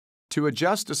To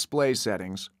adjust display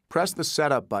settings, press the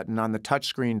Setup button on the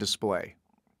touchscreen display.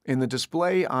 In the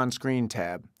Display On-Screen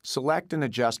tab, select and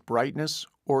adjust brightness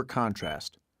or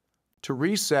contrast. To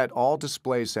reset all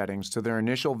display settings to their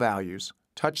initial values,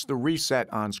 touch the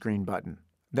Reset On-Screen button,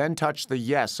 then touch the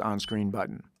Yes On-Screen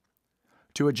button.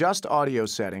 To adjust audio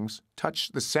settings, touch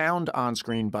the Sound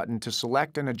On-Screen button to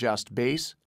select and adjust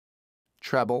bass,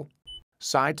 treble,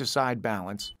 side-to-side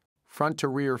balance,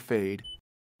 front-to-rear fade,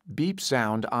 beep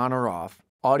sound on or off,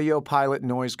 audio pilot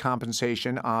noise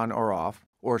compensation on or off,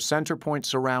 or center point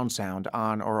surround sound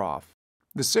on or off.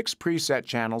 The 6 preset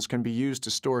channels can be used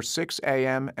to store 6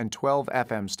 AM and 12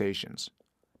 FM stations.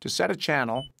 To set a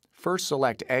channel, first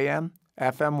select AM,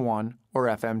 FM1, or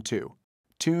FM2.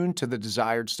 Tune to the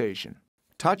desired station.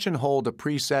 Touch and hold a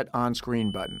preset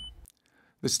on-screen button.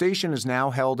 The station is now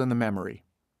held in the memory.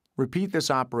 Repeat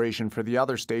this operation for the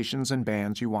other stations and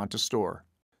bands you want to store.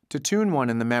 To tune one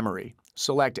in the memory,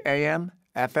 select AM,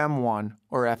 FM1,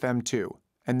 or FM2,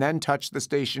 and then touch the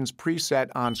station's preset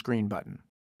on-screen button.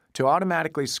 To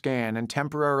automatically scan and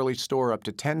temporarily store up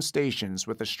to 10 stations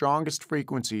with the strongest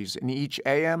frequencies in each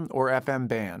AM or FM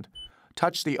band,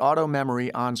 touch the Auto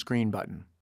Memory on-screen button.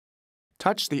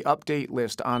 Touch the Update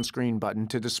List on-screen button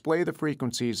to display the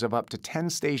frequencies of up to 10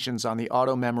 stations on the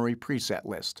Auto Memory preset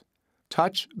list.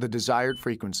 Touch the desired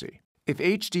frequency. If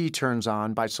HD turns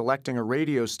on by selecting a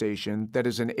radio station that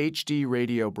is an HD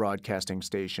radio broadcasting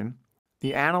station,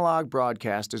 the analog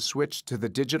broadcast is switched to the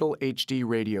digital HD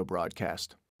radio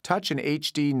broadcast. Touch an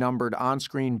HD numbered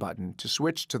on-screen button to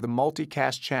switch to the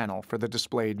multicast channel for the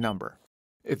displayed number.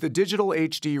 If the digital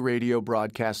HD radio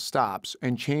broadcast stops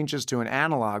and changes to an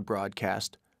analog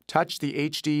broadcast, touch the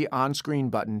HD on-screen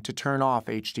button to turn off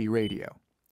HD radio.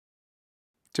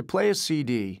 To play a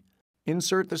CD,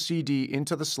 insert the CD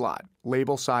into the slot,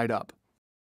 label side up.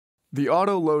 The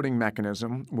auto-loading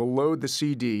mechanism will load the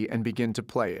CD and begin to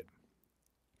play it.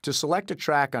 To select a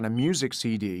track on a music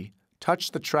CD,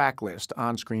 touch the Track List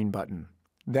on-screen button.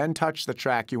 Then touch the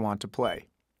track you want to play.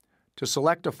 To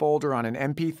select a folder on an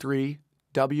MP3,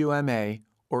 WMA,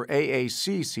 or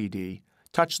AAC CD,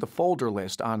 touch the Folder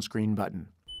List on-screen button.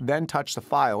 Then touch the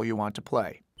file you want to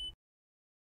play.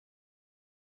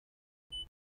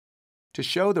 To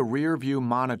show the rear view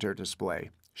monitor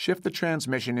display, shift the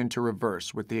transmission into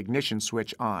reverse with the ignition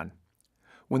switch on.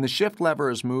 When the shift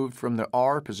lever is moved from the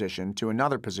R position to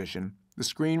another position, the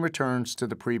screen returns to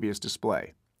the previous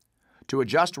display. To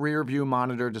adjust rear view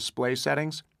monitor display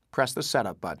settings, press the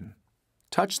Setup button.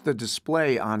 Touch the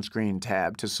Display On-Screen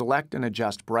tab to select and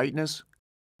adjust brightness,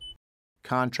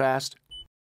 contrast,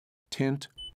 tint,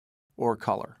 or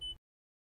color.